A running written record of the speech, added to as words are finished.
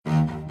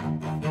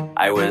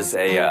I was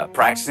a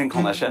practicing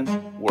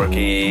clinician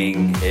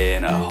working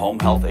in a home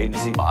health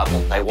agency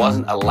model. I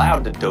wasn't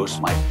allowed to dose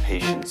my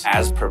patients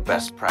as per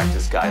best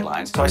practice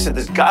guidelines. So I said,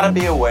 there's got to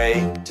be a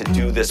way to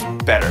do this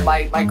better.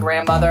 My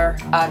grandmother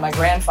and my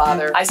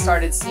grandfather, I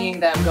started seeing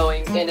them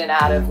going in and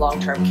out of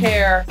long-term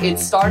care. It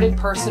started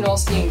personal,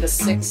 seeing the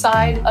sick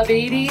side of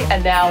 80,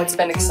 and now it's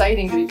been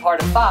exciting to be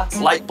part of Fox.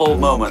 Light bulb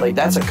moment. Like,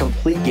 that's a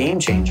complete game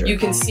changer. You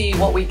can see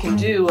what we can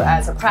do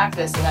as a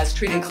practice and as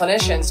treating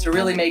clinicians to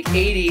really make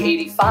 80,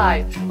 85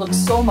 look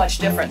so much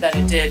different than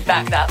it did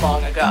back that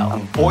long ago.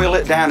 And boil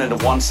it down into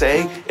one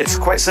saying, it's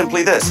quite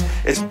simply this.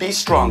 It's be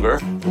stronger,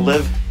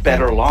 live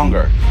better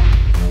longer.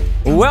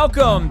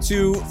 Welcome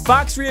to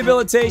Fox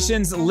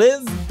Rehabilitation's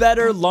Live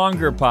Better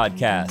Longer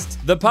podcast,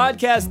 the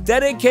podcast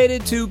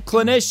dedicated to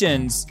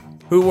clinicians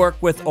who work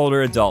with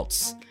older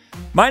adults.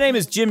 My name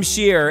is Jim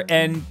Shear,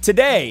 and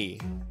today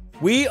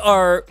we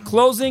are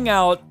closing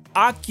out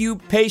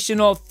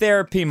Occupational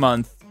Therapy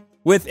Month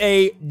with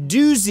a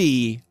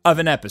doozy of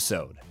an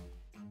episode.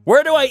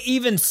 Where do I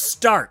even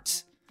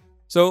start?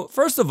 So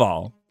first of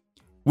all,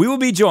 we will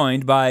be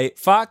joined by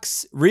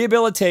Fox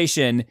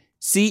Rehabilitation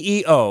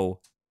CEO,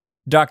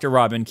 Dr.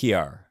 Robin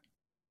Kiar.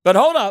 But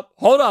hold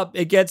up,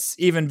 it gets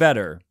even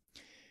better.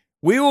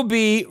 We will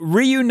be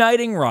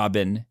reuniting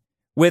Robin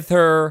with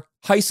her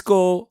high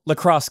school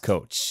lacrosse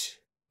coach.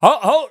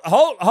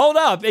 Hold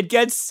up, it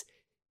gets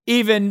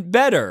even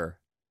better.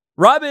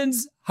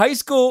 Robin's high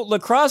school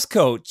lacrosse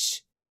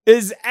coach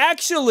is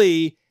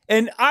actually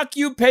an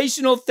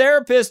occupational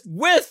therapist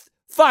with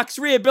Fox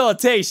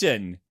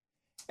Rehabilitation.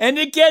 And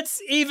it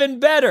gets even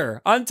better.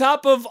 On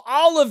top of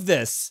all of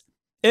this,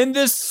 in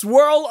this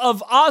swirl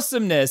of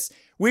awesomeness,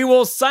 we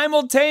will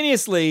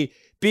simultaneously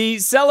be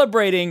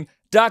celebrating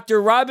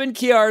Dr. Robin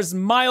Kiar's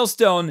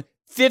milestone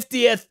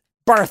 50th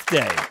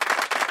birthday.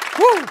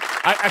 Woo!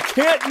 I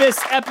can't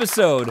miss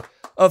episode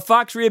of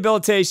Fox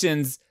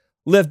Rehabilitation's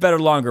Live Better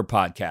Longer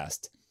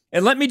podcast.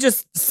 And let me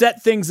just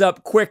set things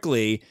up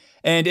quickly.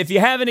 And if you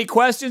have any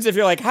questions, if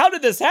you're like, how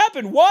did this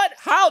happen? What?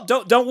 How?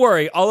 Don't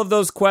worry. All of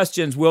those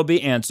questions will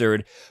be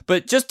answered.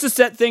 But just to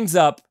set things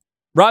up,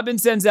 Robin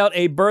sends out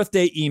a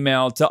birthday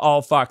email to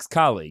all Fox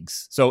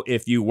colleagues. So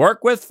if you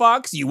work with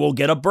Fox, you will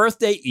get a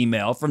birthday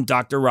email from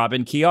Dr.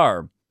 Robin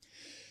Kiar.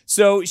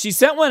 So she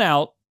sent one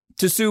out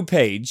to Sue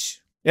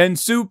Page, and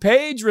Sue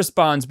Page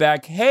responds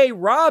back, "Hey,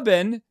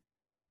 Robin,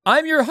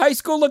 I'm your high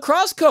school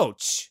lacrosse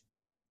coach."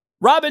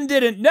 Robin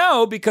didn't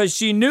know because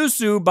she knew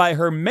Sue by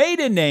her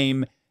maiden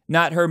name,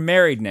 not her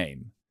married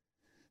name.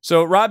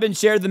 So Robin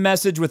shared the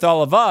message with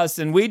all of us,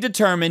 and we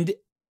determined,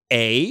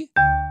 A,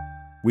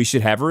 we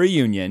should have a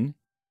reunion.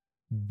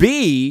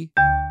 B,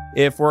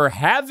 if we're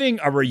having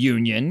a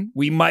reunion,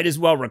 we might as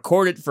well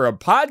record it for a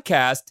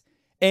podcast.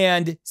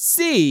 And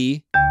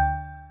C,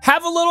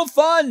 have a little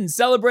fun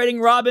celebrating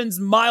Robin's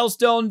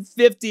milestone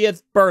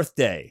 50th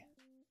birthday.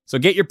 So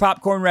get your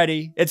popcorn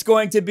ready. It's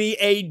going to be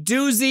a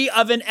doozy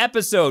of an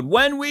episode.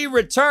 When we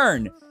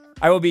return,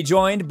 I will be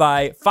joined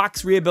by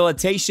Fox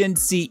Rehabilitation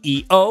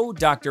CEO,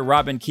 Dr.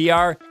 Robin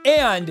Kiar,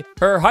 and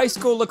her high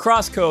school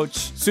lacrosse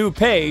coach, Sue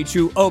Page,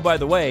 who, oh, by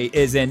the way,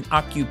 is an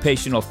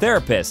occupational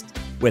therapist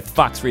with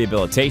Fox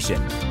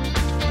Rehabilitation.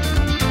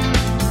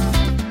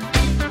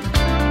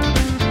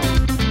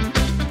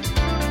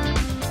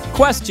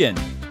 Question: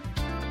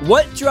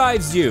 what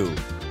drives you?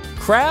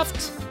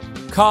 Craft,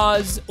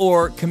 cause,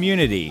 or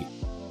community?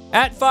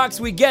 At Fox,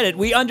 we get it.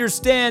 We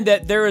understand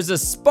that there is a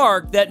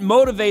spark that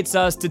motivates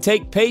us to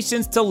take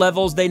patients to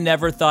levels they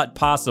never thought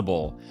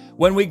possible.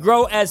 When we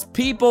grow as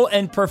people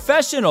and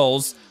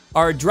professionals,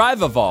 our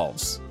drive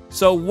evolves.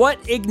 So what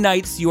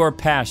ignites your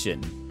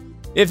passion?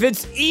 If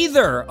it's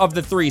either of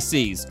the three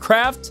C's,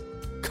 craft,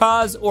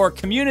 cause, or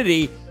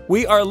community,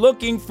 we are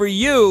looking for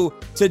you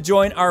to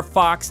join our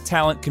Fox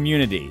talent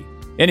community.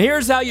 And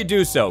here's how you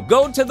do so.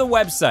 Go to the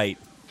website,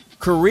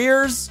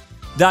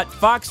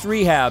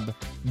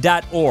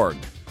 careers.foxrehab.org.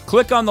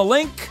 Click on the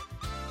link,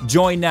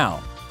 join now.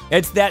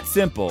 It's that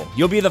simple.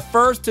 You'll be the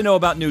first to know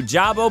about new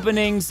job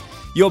openings,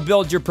 you'll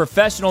build your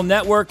professional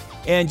network,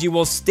 and you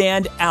will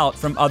stand out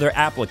from other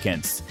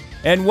applicants.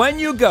 And when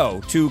you go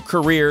to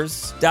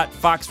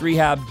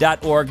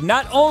careers.foxrehab.org,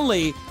 not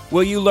only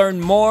will you learn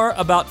more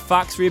about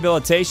Fox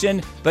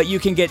Rehabilitation, but you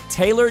can get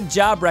tailored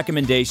job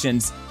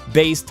recommendations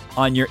based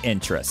on your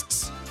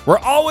interests. We're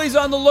always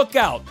on the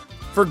lookout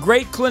for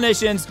great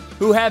clinicians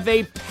who have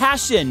a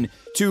passion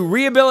to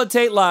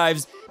rehabilitate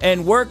lives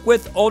and work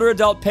with older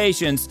adult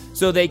patients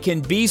so they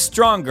can be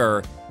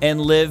stronger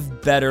and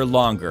live better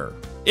longer.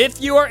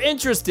 If you are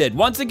interested,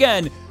 once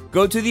again,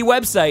 go to the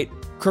website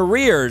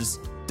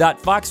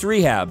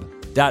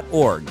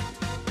careers.foxrehab.org.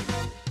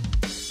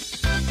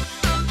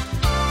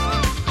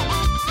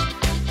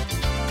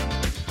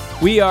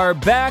 We are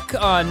back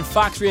on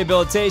Fox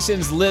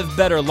Rehabilitation's Live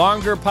Better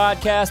Longer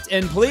podcast,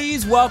 and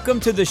please welcome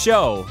to the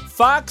show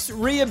Fox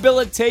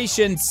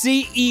Rehabilitation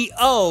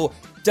CEO,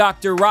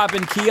 Dr.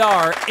 Robin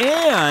Kiar,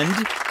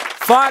 and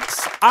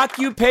Fox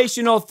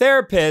occupational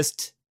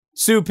therapist,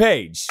 Sue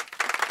Page.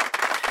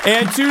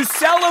 And to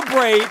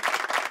celebrate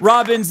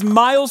Robin's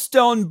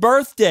milestone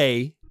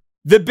birthday,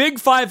 The big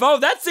 5-0.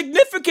 That's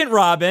significant,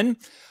 Robin.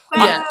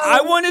 Yeah.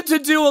 I wanted to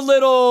do a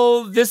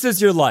little, this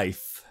is your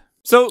life.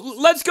 So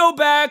let's go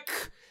back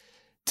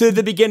to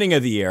the beginning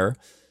of the year.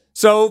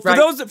 So for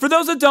those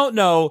that don't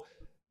know,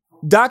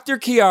 Dr.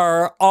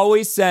 Chiara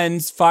always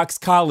sends Fox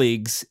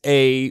colleagues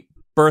a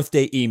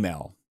birthday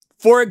email.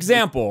 For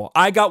example,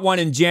 I got one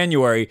in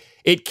January.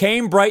 It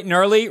came bright and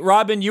early.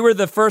 Robin, you were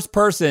the first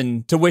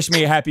person to wish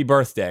me a happy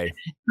birthday.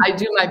 I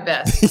do my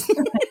best.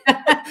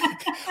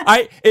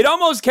 It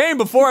almost came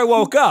before I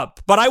woke up,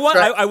 but I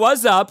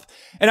was up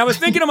and I was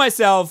thinking to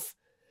myself,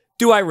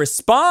 do I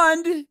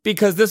respond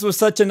because this was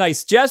such a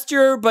nice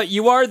gesture, but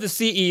you are the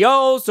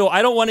CEO, so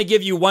I don't want to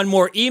give you one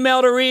more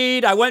email to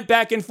read. I went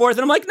back and forth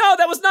and I'm like, no,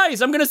 that was nice.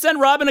 I'm going to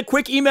send Robin a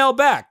quick email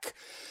back.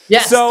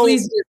 Yes, so,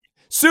 please do.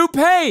 Sue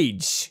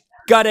Page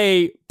got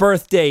a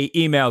birthday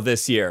email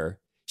this year.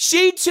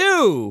 She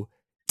too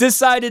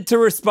decided to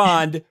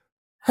respond.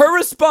 Her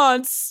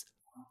response,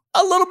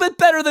 a little bit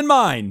better than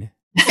mine.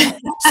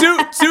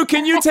 Sue,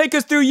 can you take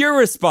us through your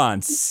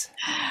response?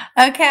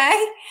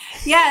 Okay.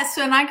 Yes.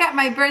 When I got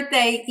my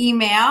birthday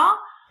email,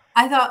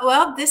 I thought,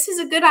 well, this is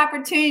a good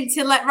opportunity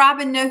to let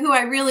Robin know who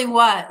I really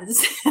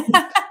was.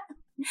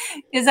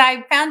 Because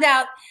I found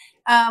out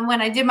when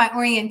I did my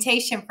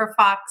orientation for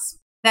Fox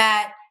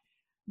that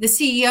the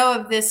CEO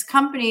of this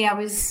company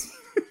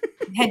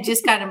had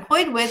just got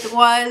employed with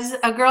was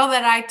a girl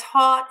that I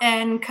taught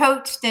and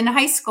coached in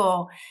high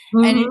school.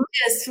 Mm-hmm. And it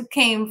just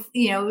came,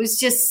 it was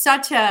just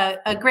such a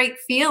great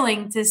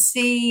feeling to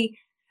see,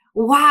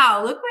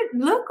 wow,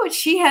 look what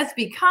she has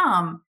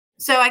become.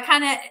 So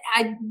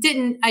I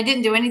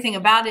didn't do anything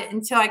about it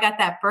until I got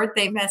that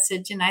birthday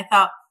message. And I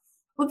thought,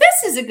 well,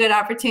 this is a good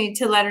opportunity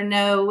to let her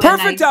know.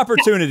 Perfect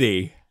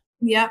opportunity.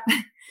 Yep.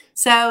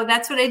 So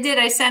that's what I did.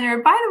 I sent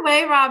her, by the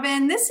way,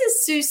 Robin, this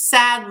is Sue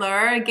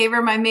Sadler. I gave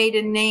her my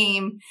maiden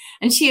name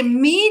and she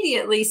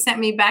immediately sent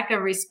me back a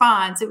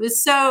response. It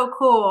was so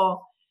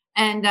cool.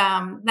 And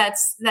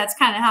that's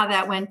kind of how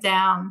that went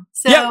down.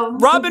 So yeah,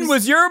 Robin,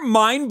 was your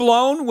mind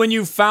blown when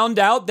you found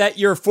out that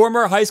your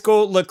former high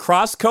school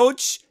lacrosse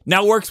coach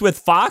now works with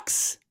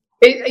Fox?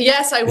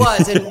 Yes, I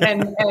was.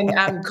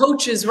 And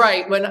Coach is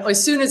right.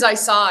 As soon as I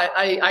saw it,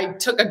 I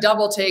took a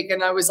double take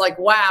and I was like,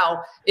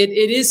 wow, it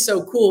is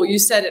so cool. You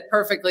said it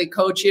perfectly,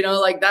 Coach.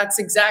 That's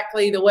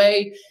exactly the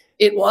way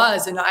it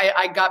was. And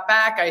I got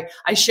back.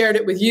 I shared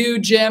it with you,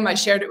 Jim. I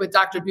shared it with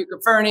Dr.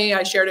 Buca-Fernie.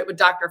 I shared it with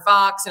Dr.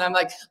 Fox. And I'm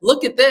like,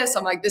 look at this.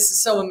 I'm like, this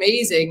is so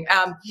amazing.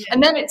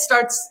 And then it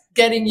starts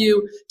getting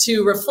you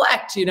to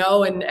reflect,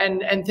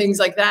 and things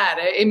like that.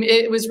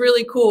 It was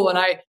really cool. And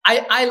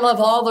I love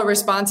all the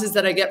responses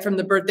that I get from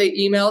the birthday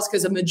emails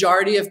because a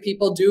majority of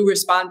people do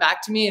respond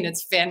back to me and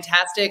it's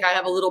fantastic. I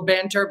have a little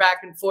banter back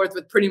and forth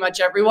with pretty much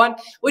everyone,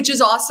 which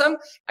is awesome.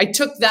 I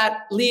took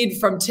that lead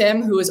from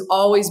Tim, who has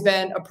always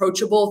been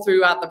approachable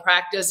throughout the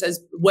practice as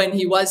when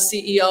he was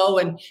CEO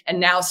and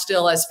now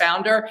still as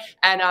founder.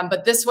 And,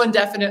 but this one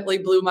definitely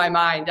blew my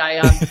mind.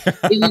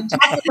 You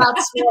talk about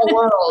small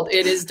world.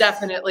 It is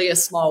definitely a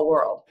small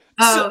world.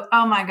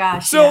 Oh my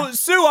gosh. So yeah.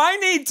 Sue, I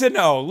need to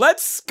know,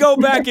 let's go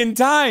back in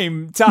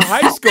time to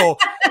high school.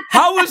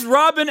 How was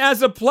Robin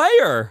as a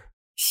player?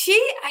 She,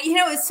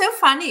 it's so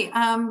funny.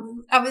 I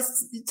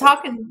was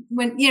talking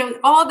when,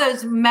 all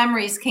those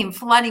memories came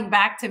flooding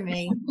back to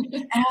me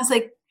and I was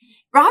like,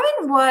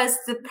 Robin was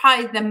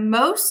probably the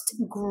most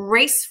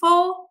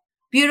graceful,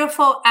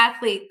 beautiful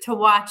athlete to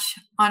watch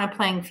on a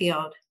playing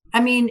field. I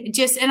mean,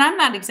 and I'm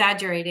not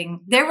exaggerating.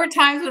 There were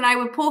times when I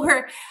would pull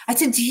her. I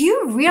said, do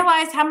you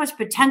realize how much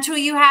potential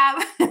you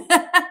have?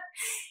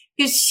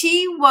 Because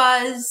she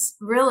was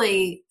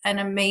really an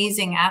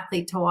amazing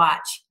athlete to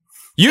watch.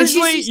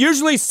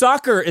 Usually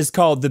soccer is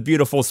called the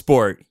beautiful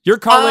sport. You're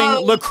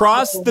calling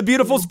lacrosse the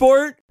beautiful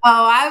sport?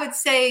 Oh, I would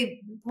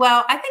say,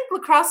 well, I think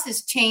lacrosse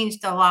has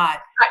changed a lot.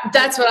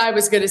 That's what I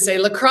was going to say.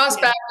 Lacrosse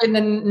back in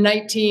the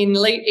late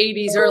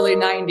 80s, early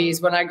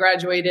 90s, when I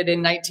graduated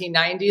in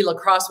 1990,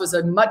 lacrosse was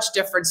a much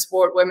different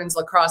sport, women's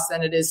lacrosse,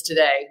 than it is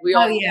today. We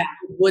all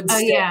would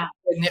stick,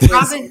 and it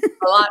was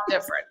a lot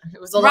different. It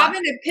was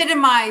Robin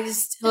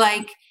epitomized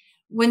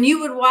when you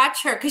would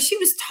watch her, because she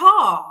was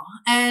tall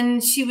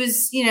and she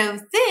was,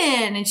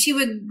 thin, and she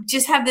would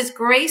just have this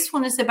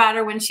gracefulness about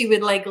her when she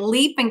would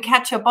leap and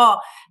catch a ball.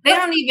 I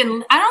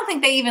don't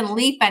think they even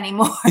leap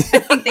anymore. I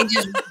think they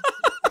just,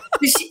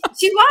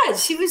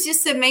 she was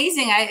just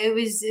amazing. It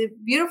was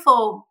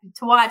beautiful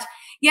to watch.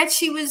 Yet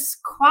she was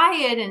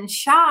quiet and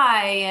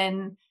shy.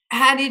 And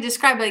how do you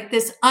describe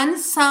this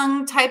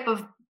unsung type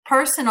of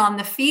person on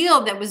the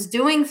field that was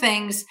doing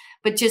things,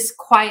 but just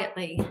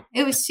quietly?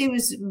 She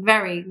was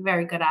very,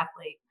 very good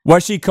athlete.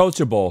 Was she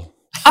coachable?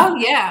 Oh,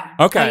 yeah.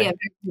 Okay. Oh,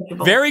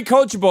 yeah, very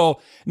coachable.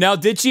 Now,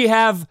 did she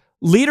have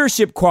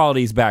leadership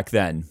qualities back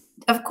then?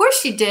 Of course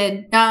she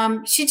did.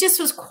 She just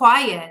was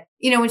quiet.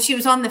 When she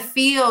was on the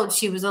field,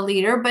 she was a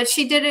leader, but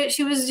she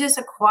was just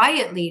a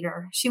quiet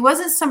leader. She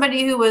wasn't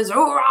somebody who was,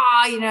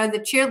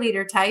 the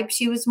cheerleader type.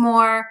 She was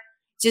more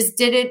just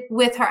did it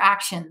with her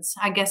actions.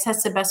 I guess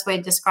that's the best way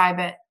to describe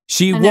it.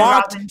 She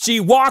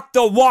walked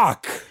the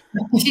walk.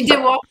 She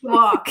did walk the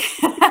walk.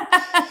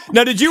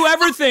 Now, did you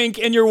ever think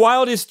in your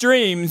wildest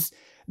dreams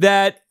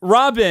that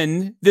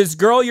Robin, this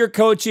girl you're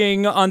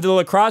coaching on the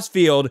lacrosse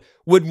field,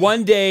 would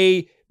one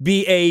day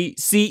be a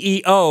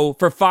CEO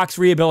for Fox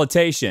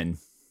Rehabilitation?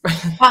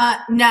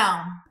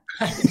 No.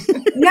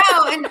 No,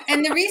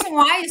 and the reason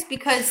why is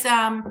because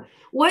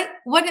what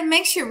it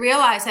makes you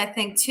realize, I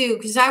think, too,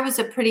 because I was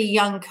a pretty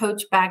young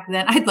coach back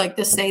then. I'd like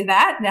to say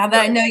that now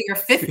that I know you're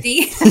 50.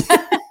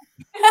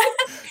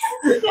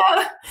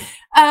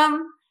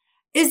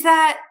 Is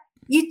that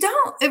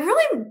it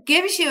really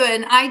gives you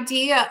an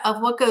idea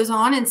of what goes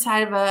on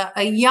inside of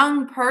a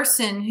young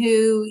person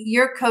who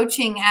you're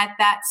coaching at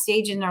that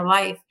stage in their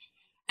life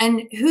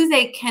and who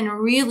they can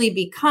really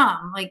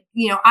become. Like,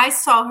 I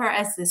saw her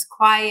as this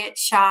quiet,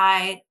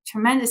 shy,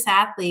 tremendous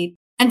athlete.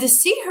 And to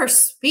see her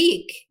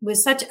speak with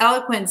such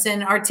eloquence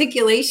and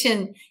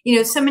articulation,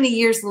 so many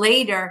years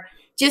later,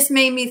 just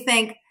made me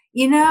think,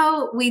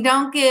 we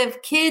don't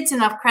give kids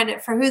enough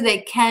credit for who they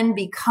can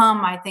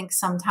become, I think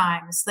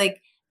sometimes.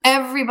 Like,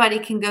 everybody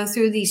can go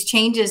through these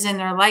changes in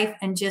their life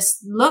and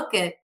just look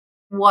at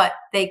what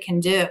they can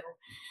do.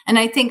 And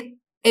I think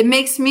it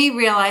makes me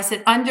realize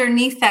that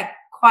underneath that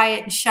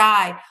quiet and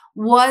shy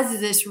was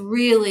this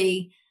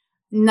really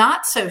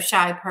not so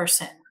shy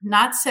person,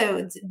 not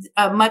so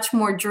a much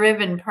more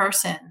driven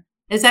person.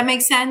 Does that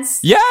make sense?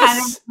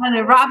 Yes. Kind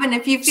of, Robin,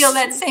 if you feel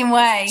that same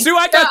way. Sue,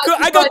 I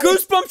got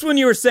goosebumps when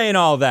you were saying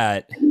all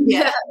that.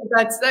 Yeah,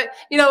 that's that.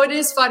 It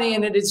is funny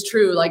and it is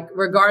true. Like,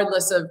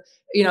 regardless of,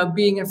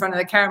 being in front of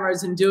the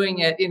cameras and doing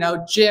it,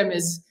 Jim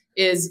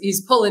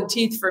he's pulling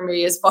teeth for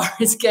me as far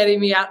as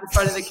getting me out in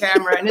front of the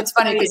camera. And it's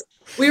funny because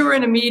we were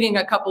in a meeting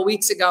a couple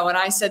weeks ago and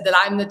I said that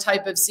I'm the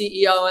type of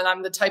CEO and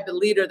I'm the type of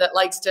leader that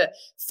likes to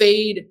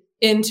fade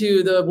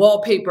into the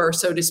wallpaper,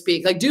 so to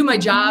speak, like do my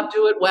job,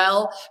 do it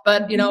well.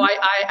 But,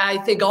 I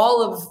think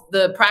all of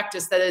the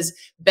practice that has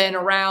been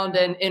around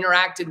and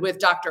interacted with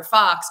Dr.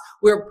 Fox,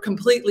 we're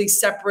completely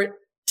separate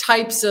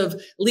types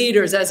of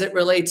leaders as it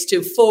relates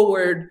to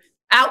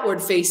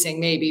outward facing,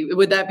 maybe.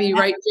 Would that be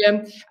right,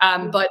 Jim?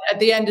 But at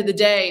the end of the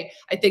day,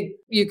 I think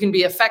you can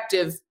be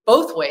effective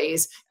both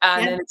ways.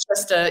 And it's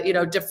just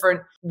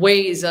different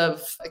ways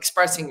of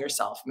expressing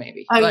yourself,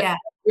 maybe. But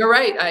you're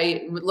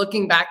right.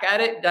 Looking back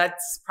at it,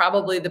 that's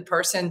probably the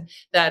person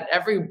that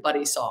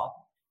everybody saw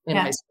in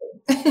high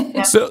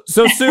school.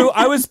 So Sue,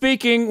 I was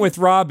speaking with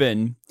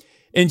Robin,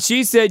 and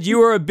she said you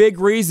were a big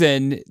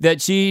reason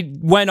that she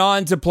went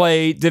on to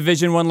play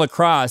Division I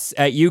lacrosse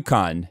at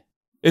UConn.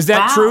 Is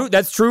that true?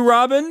 That's true,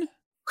 Robin?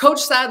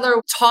 Coach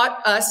Sadler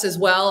taught us as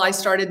well. I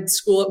started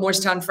school at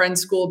Morristown Friends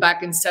School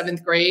back in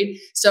 7th grade.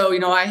 So,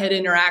 I had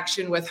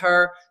interaction with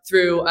her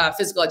through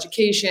physical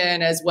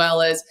education as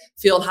well as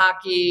field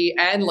hockey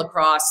and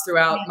lacrosse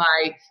throughout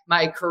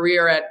my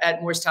career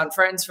at Morristown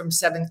Friends from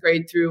 7th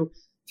grade through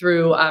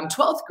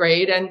 12th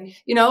grade. And,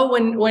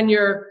 when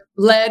you're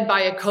led by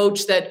a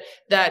coach that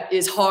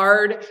is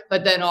hard,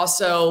 but then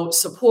also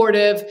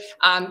supportive,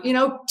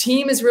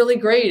 team is really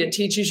great. It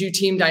teaches you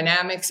team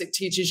dynamics. It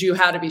teaches you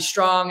how to be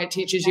strong. It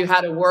teaches you how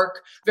to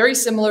work, very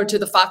similar to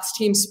the Fox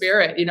team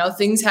spirit.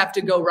 Things have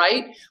to go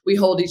right. We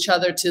hold each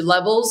other to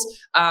levels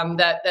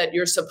that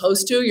you're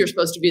supposed to. You're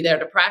supposed to be there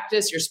to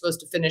practice. You're supposed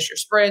to finish your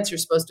sprints. You're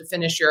supposed to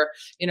finish you're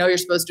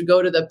supposed to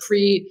go to the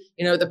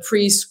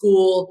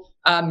preschool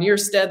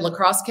Muirstead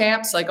lacrosse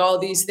camps, like all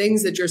these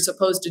things that you're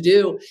supposed to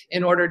do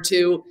in order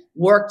to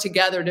work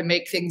together to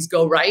make things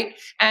go right.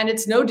 And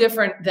it's no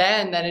different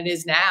then than it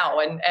is now.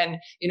 And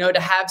to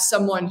have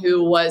someone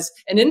who was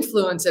an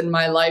influence in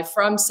my life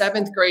from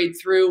 7th grade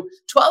through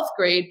 12th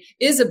grade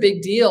is a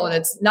big deal. And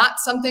it's not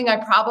something I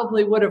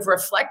probably would have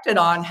reflected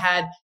on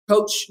had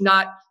Coach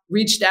not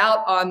reached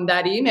out on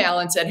that email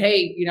and said,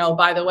 hey,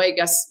 by the way,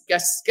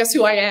 guess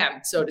who I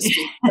am, so to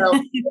speak. So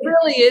it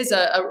really is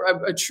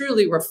a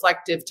truly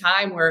reflective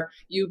time where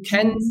you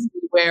can see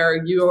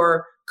where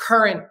your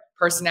current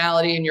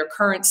personality and your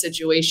current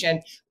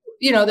situation,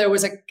 there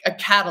was a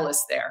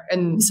catalyst there.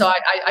 And so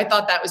I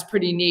thought that was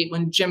pretty neat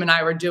when Jim and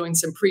I were doing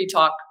some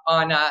pre-talk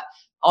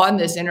on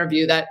this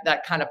interview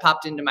that kind of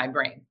popped into my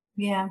brain.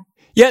 Yeah.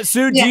 Yeah,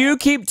 Sue, do you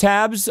keep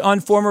tabs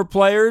on former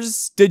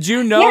players? Did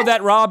you know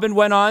that Robin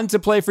went on to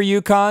play for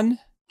UConn?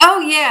 Oh,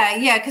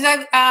 yeah. Because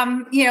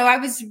I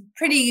was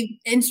pretty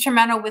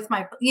instrumental with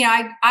my,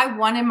 I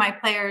wanted my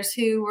players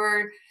who,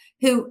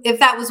 if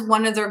that was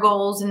one of their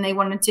goals and they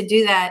wanted to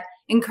do that,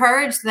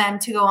 encourage them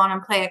to go on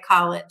and play at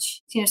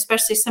college,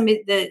 especially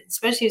somebody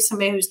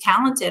who's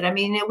talented. I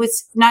mean, it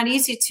was not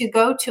easy to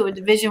go to a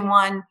Division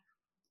I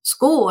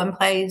school and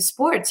play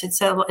sports.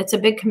 It's a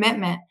big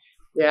commitment.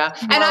 Yeah.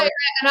 And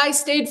I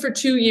stayed for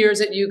 2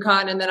 years at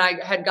UConn, and then I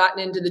had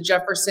gotten into the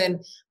Jefferson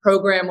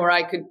program where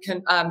I could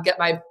get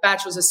my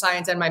bachelor's of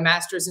science and my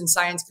master's in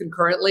science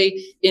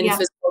concurrently in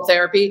physical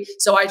therapy.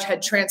 So I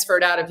had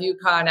transferred out of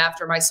UConn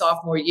after my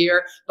sophomore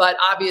year, but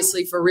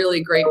obviously for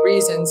really great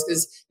reasons,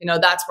 because,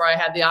 that's where I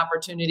had the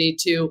opportunity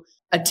to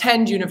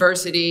attend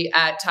university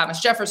at Thomas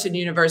Jefferson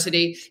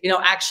University,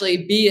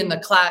 actually be in the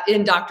class,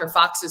 in Dr.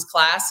 Fox's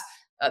class.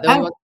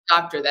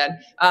 doctor then.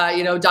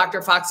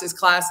 Dr. Fox's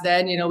class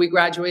then, we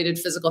graduated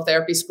physical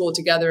therapy school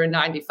together in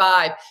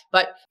 95,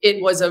 but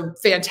it was a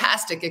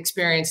fantastic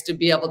experience to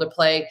be able to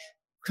play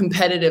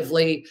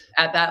competitively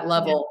at that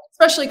level,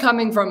 especially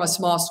coming from a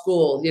small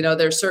school.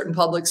 There's certain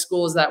public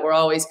schools that were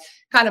always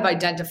kind of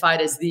identified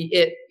as the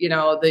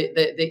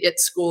it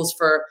schools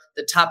for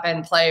the top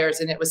end players.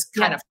 And it was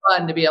kind of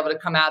fun to be able to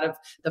come out of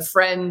the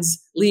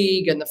Friends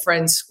League and the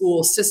Friends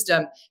School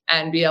system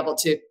and be able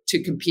to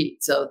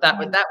compete. So that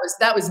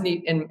was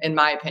neat in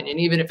my opinion,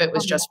 even if it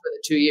was just for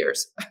the 2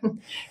 years.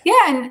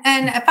 Yeah.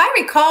 And if I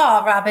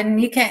recall, Robin,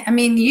 you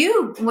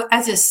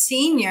as a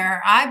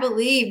senior, I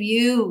believe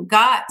you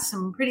got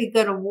some pretty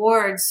good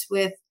awards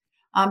with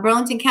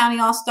Burlington County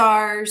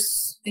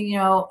All-Stars,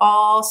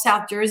 all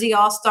South Jersey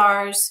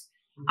All-Stars.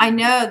 I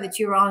know that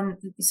you were on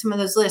some of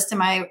those lists. Am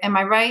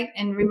I right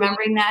in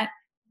remembering that?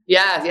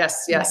 Yeah.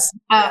 Yes.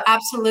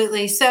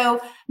 Absolutely.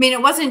 So,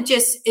 it wasn't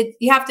just,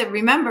 you have to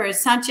remember,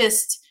 it's not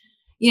just,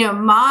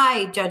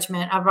 my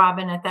judgment of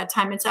Robin at that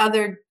time. It's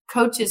other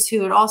coaches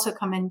who had also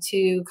come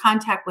into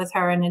contact with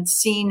her and had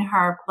seen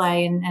her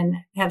play and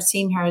have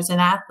seen her as an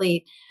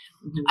athlete.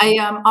 I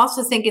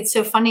also think it's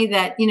so funny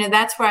that,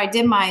 that's where I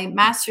did my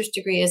master's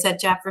degree is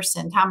at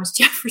Thomas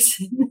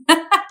Jefferson.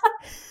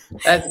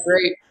 That's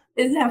great.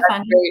 Isn't that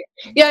funny? Great.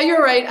 Yeah,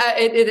 you're right.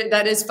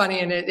 That is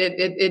funny. And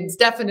it's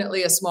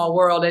definitely a small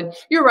world. And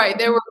you're right.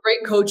 There were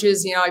great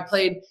coaches. I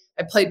played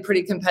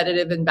pretty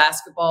competitive in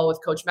basketball with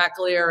Coach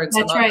McAleer and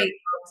some other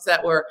folks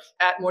that were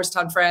at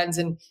Morristown Friends.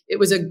 And it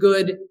was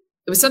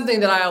something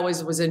that I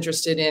always was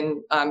interested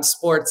in,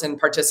 sports and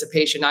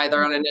participation,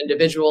 either on an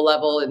individual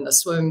level in the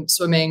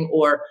swimming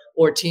or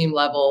team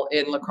level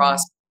in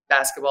lacrosse,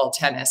 basketball,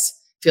 tennis,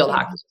 field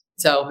hockey.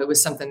 So it was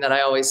something that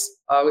I always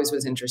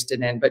was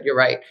interested in. But you're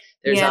right.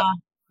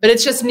 But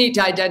it's just neat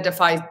to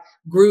identify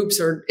groups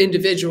or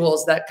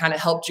individuals that kind of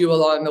helped you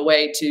along the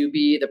way to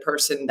be the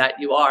person that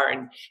you are.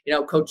 And,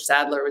 Coach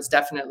Sadler was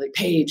definitely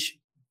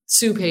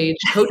Sue Page,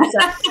 Coach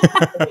Sadler.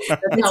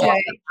 That's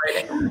right.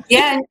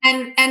 Yeah.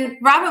 And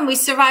Robin, we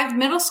survived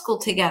middle school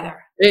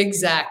together.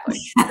 Exactly.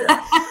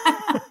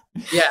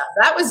 Yeah,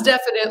 that was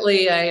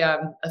definitely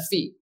a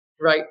feat,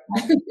 right?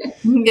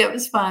 It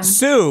was fun.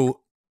 Sue.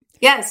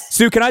 Yes.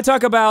 Sue, can I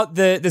talk about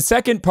the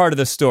second part of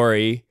the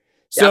story?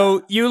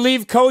 So you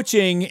leave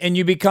coaching and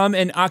you become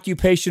an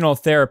occupational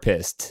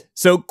therapist.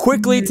 So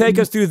quickly take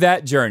us through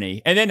that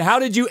journey. And then how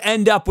did you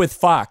end up with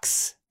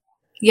Fox?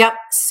 Yep.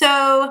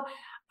 So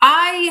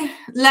I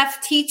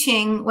left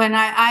teaching when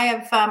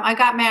I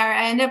got married.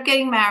 I ended up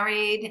getting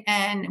married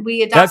and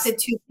we adopted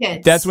 2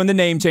 kids. That's when the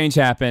name change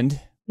happened.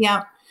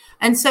 Yeah.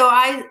 And so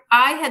I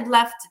had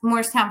left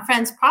Morristown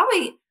Friends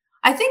probably,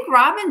 I think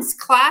Robin's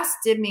class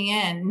did me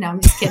in. No,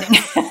 I'm just kidding.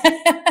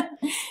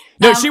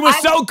 No, she was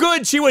so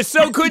good. She was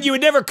so good. You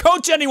would never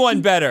coach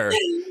anyone better.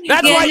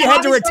 That's why you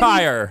had to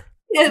retire.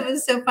 It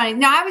was so funny.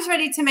 No, I was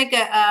ready to make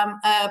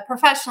a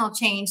professional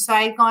change. So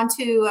I had gone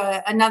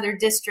to another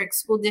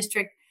school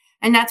district,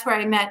 and that's where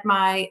I met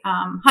my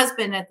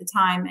husband at the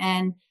time.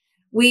 And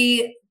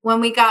when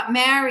we got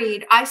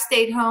married, I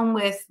stayed home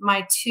with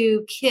my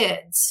 2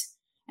 kids.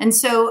 And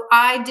so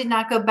I did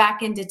not go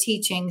back into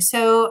teaching.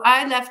 So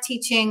I left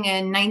teaching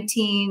in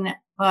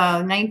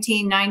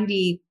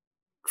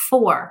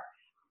 1994.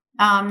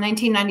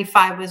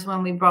 1995 was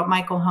when we brought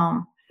Michael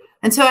home.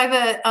 And so I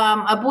have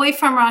a boy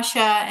from Russia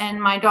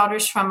and my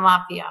daughter's from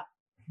Latvia.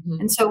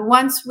 Mm-hmm. And so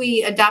once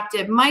we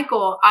adopted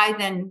Michael, I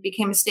then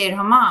became a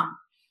stay-at-home mom.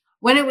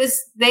 When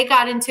they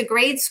got into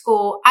grade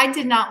school, I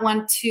did not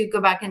want to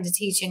go back into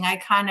teaching. I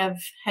kind of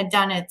had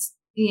done it,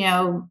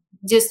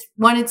 just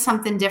wanted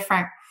something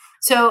different.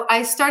 So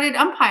I started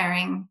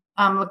umpiring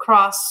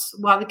lacrosse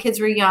while the kids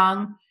were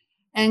young.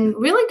 And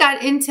really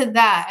got into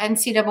that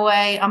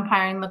NCAA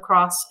umpiring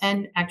lacrosse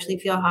and actually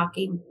field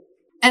hockey.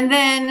 And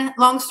then,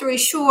 long story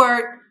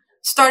short,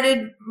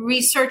 started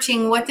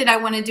researching what did I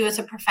want to do as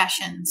a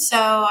profession. So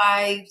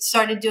I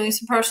started doing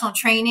some personal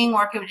training,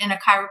 working in a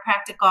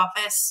chiropractic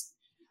office,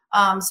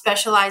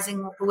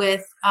 specializing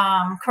with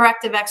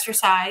corrective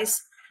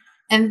exercise.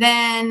 And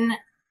then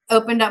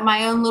opened up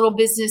my own little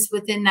business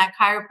within that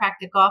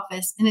chiropractic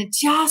office. And it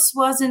just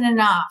wasn't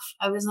enough.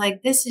 I was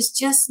like, this is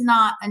just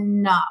not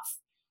enough.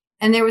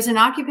 And there was an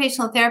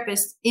occupational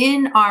therapist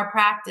in our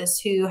practice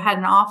who had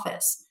an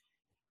office.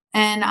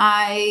 And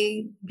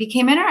I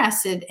became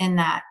interested in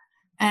that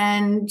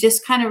and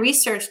just kind of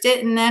researched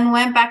it and then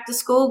went back to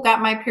school,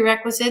 got my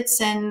prerequisites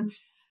and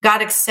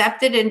got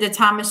accepted into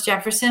Thomas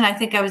Jefferson. I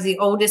think I was the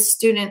oldest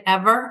student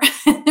ever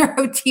in their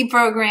OT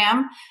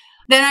program.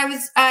 Then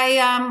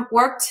I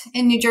worked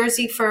in New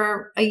Jersey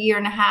for a year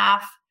and a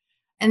half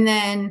and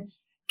then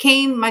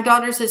my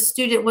daughter's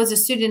was a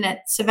student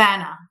at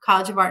Savannah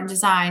College of Art and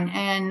Design.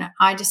 And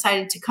I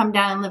decided to come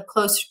down and live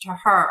closer to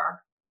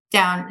her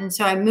down. And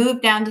so I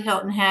moved down to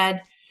Hilton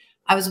Head.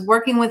 I was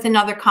working with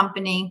another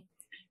company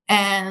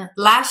and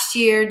last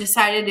year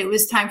decided it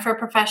was time for a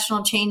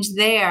professional change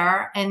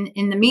there. And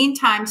in the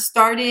meantime,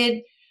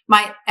 started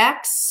my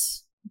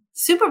ex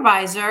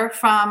supervisor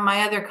from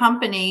my other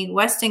company,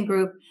 Weston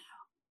Group,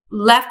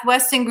 left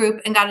Weston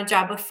Group and got a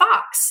job with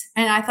Fox.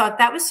 And I thought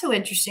that was so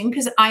interesting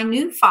because I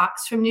knew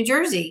Fox from New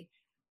Jersey.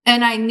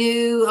 And I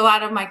knew a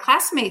lot of my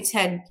classmates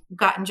had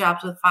gotten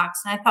jobs with Fox.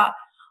 And I thought,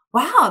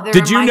 wow.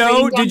 Did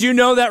you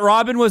know that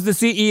Robin was the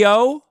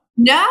CEO?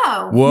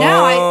 No. Whoa.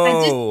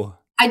 No,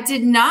 I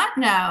did not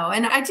know.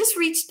 And I just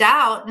reached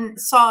out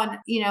and saw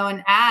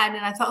an ad.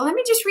 And I thought, let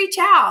me just reach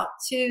out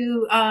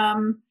to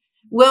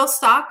Will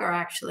Stalker,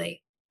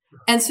 actually.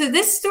 And so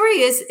this story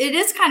it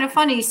is kind of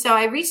funny. So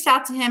I reached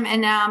out to him,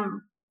 and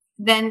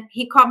then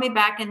he called me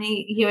back, and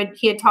he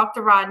had talked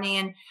to Rodney.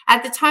 And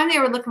at the time they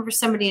were looking for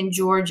somebody in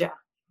Georgia.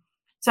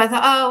 So I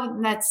thought, oh,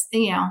 that's,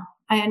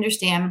 I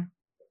understand.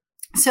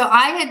 So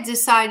I had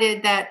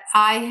decided that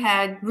I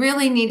had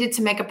really needed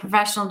to make a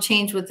professional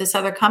change with this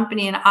other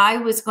company, and I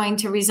was going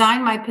to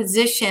resign my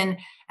position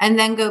and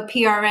then go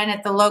PRN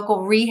at the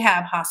local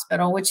rehab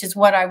hospital, which is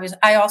what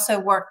I also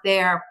worked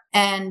there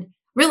and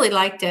really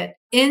liked it.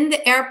 In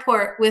the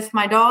airport with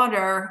my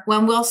daughter,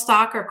 when Will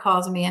Stalker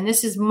calls me, and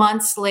this is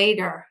months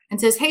later, and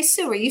says, "Hey,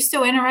 Sue, are you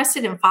still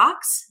interested in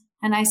Fox?"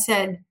 And I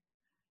said,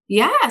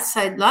 "Yes,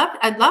 I'd love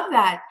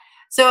that."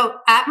 So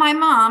at my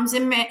mom's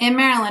in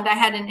Maryland, I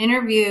had an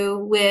interview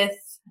with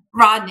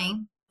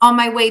Rodney. On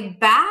my way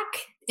back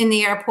in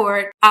the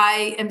airport,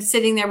 I am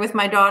sitting there with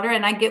my daughter,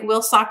 and I get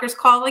Will Stalker's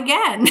call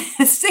again.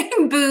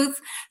 Same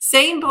booth,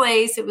 same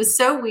place. It was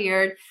so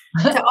weird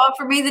to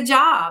offer me the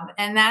job.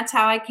 And that's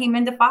how I came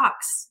into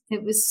Fox.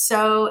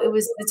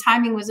 The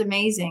timing was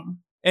amazing.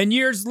 And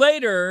years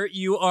later,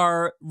 you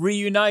are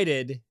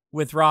reunited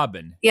with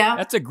Robin. Yeah.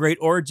 That's a great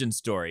origin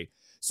story.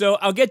 So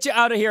I'll get you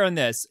out of here on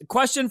this.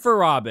 Question for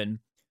Robin.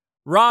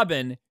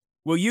 Robin,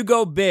 will you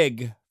go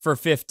big for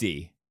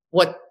 50?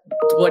 What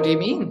do you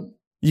mean?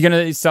 You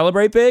going to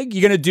celebrate big? You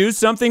going to do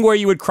something where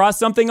you would cross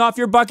something off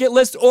your bucket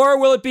list? Or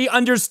will it be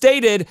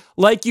understated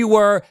like you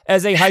were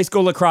as a high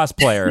school lacrosse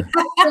player?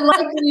 It'll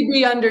likely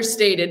be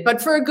understated,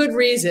 but for a good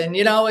reason.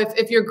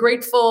 If you're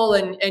grateful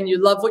and you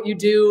love what you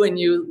do and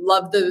you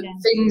love the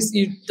things,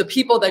 the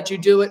people that you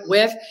do it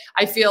with,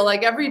 I feel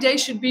like every day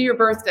should be your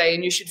birthday,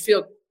 and you should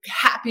feel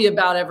happy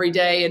about every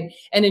day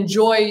and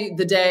enjoy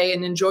the day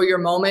and enjoy your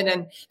moment.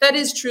 And that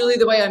is truly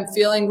the way I'm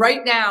feeling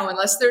right now,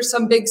 unless there's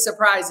some big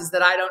surprises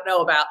that I don't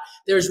know about.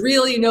 There's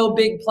really no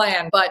big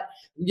plan, but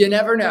you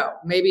never know.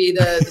 Maybe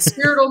the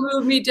spirit will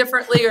move me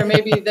differently, or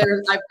maybe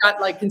I've got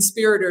like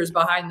conspirators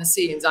behind the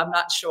scenes. I'm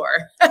not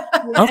sure.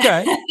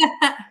 Okay.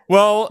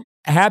 Well,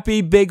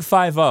 happy big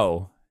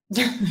 50.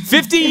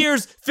 50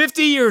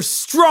 years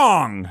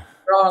strong.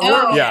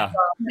 Oh, yeah.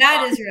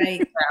 That is right.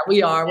 Yeah,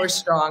 we are. We're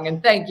strong.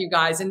 And thank you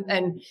guys.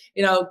 And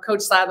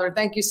Coach Sadler,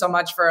 thank you so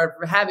much for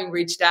having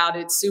reached out.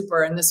 It's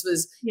super. And this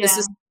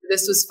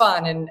was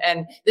fun.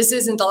 And this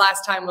isn't the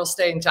last time we'll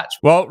stay in touch.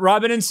 Well,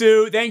 Robin and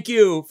Sue, thank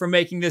you for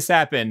making this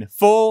happen.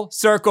 Full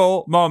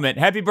circle moment.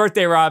 Happy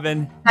birthday,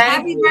 Robin.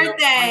 Happy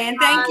birthday. And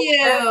thank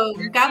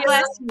you. God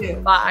bless you.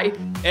 Bye.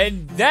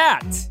 And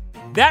that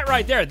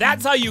right there,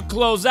 that's how you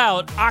close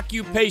out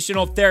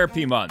Occupational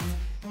Therapy Month.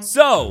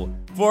 So,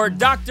 for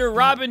Dr.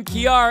 Robin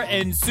Kiar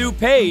and Sue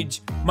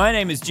Page, my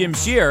name is Jim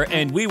Shear,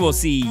 and we will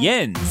see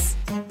yins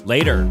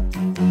later.